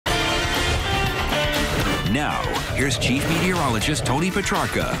Now, here's Chief Meteorologist Tony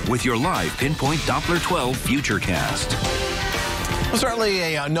Petrarca with your live Pinpoint Doppler 12 Futurecast. Well,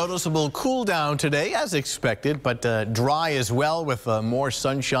 certainly a noticeable cool down today, as expected, but dry as well with more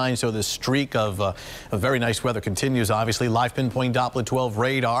sunshine. So this streak of very nice weather continues, obviously. Live Pinpoint Doppler 12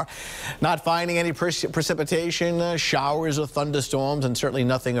 radar. Not finding any precipitation, showers or thunderstorms, and certainly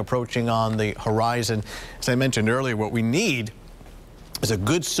nothing approaching on the horizon. As I mentioned earlier, what we need is a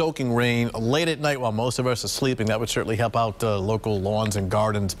good soaking rain late at night while most of us are sleeping. That would certainly help out local lawns and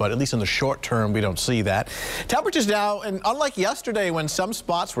gardens, but at least in the short term, we don't see that. Temperatures now, and unlike yesterday when some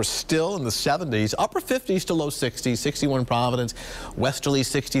spots were still in the 70s, upper 50s to low 60s, 61 Providence, westerly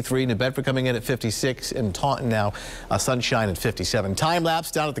 63, New Bedford coming in at 56, and Taunton now sunshine at 57. Time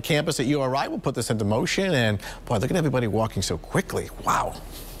lapse down at the campus at URI. We'll put this into motion, and boy, look at everybody walking so quickly. Wow.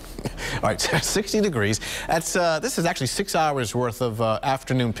 All right, 60 degrees. That's this is actually 6 hours worth of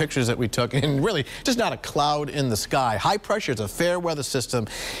afternoon pictures that we took, and really just not a cloud in the sky. High pressure is a fair weather system.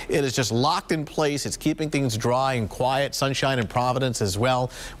 It is just locked in place. It's keeping things dry and quiet. Sunshine in Providence as well,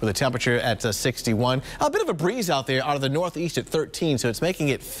 with a temperature at 61. A bit of a breeze out there out of the northeast at 13, so it's making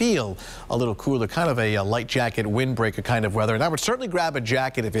it feel a little cooler, kind of a light jacket, windbreaker kind of weather. And I would certainly grab a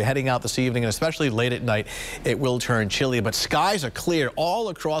jacket if you're heading out this evening, and especially late at night. It will turn chilly, but skies are clear all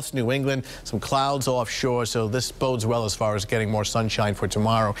across New England. Some clouds offshore, so this bodes well as far as getting more sunshine for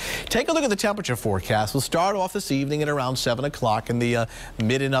tomorrow. Take a look at the temperature forecast. We'll start off this evening at around 7 o'clock in the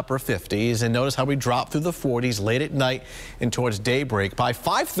mid and upper 50s, and notice how we drop through the 40s late at night and towards daybreak. By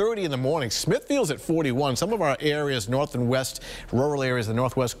 5:30 in the morning, Smithfield's at 41. Some of our areas, north and west, rural areas, the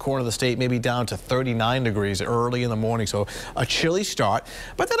northwest corner of the state, maybe down to 39 degrees early in the morning, so a chilly start.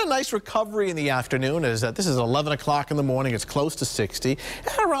 But then a nice recovery in the afternoon. As this is 11 o'clock in the morning, it's close to 60,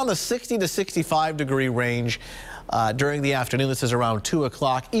 and around the 60 to 65 degree range during the afternoon. This is around 2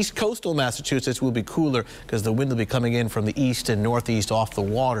 o'clock. East coastal Massachusetts will be cooler because the wind will be coming in from the east and northeast off the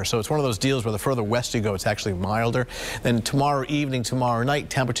water. So it's one of those deals where the further west you go, it's actually milder. Then tomorrow evening, tomorrow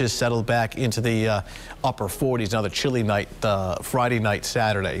night, temperatures settle back into the upper 40s. Another chilly night Friday night,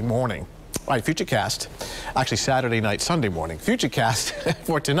 Saturday morning. All right, Futurecast, actually Saturday night, Sunday morning. Futurecast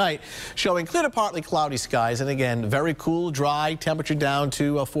for tonight, showing clear to partly cloudy skies, and again, very cool, dry, temperature down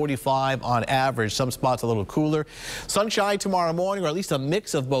to 45 on average. Some spots a little cooler. Sunshine tomorrow morning, or at least a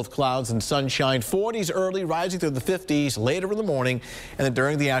mix of both clouds and sunshine. 40s early, rising through the 50s later in the morning, and then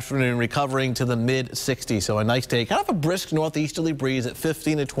during the afternoon, recovering to the mid-60s. So a nice day, kind of a brisk northeasterly breeze at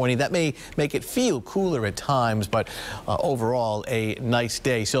 15 to 20. That may make it feel cooler at times, but overall, a nice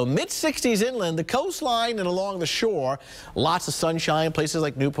day. So mid-60s inland, the coastline and along the shore, lots of sunshine. Places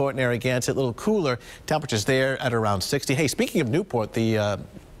like Newport and Narragansett, a little cooler. Temperatures there at around 60. Hey, speaking of Newport, the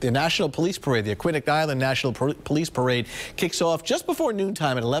National Police Parade, the Aquinic Island National Police Parade, kicks off just before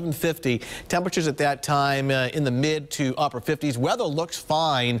noontime at 11:50. Temperatures at that time in the mid to upper 50s. Weather looks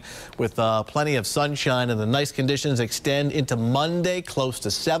fine with plenty of sunshine, and the nice conditions extend into Monday, close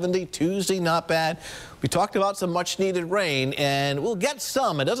to 70. Tuesday, not bad. We talked about some much-needed rain, and we'll get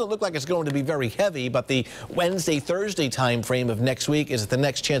some. It doesn't look like it's going to be very heavy, but the Wednesday, Thursday time frame of next week is the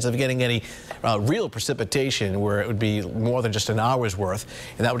next chance of getting any real precipitation, where it would be more than just an hour's worth.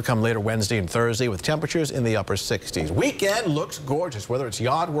 And that would come later Wednesday and Thursday with temperatures in the upper 60s. Weekend looks gorgeous, whether it's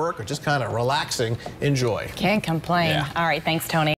yard work or just kind of relaxing. Enjoy. Can't complain. Yeah. All right, thanks, Tony.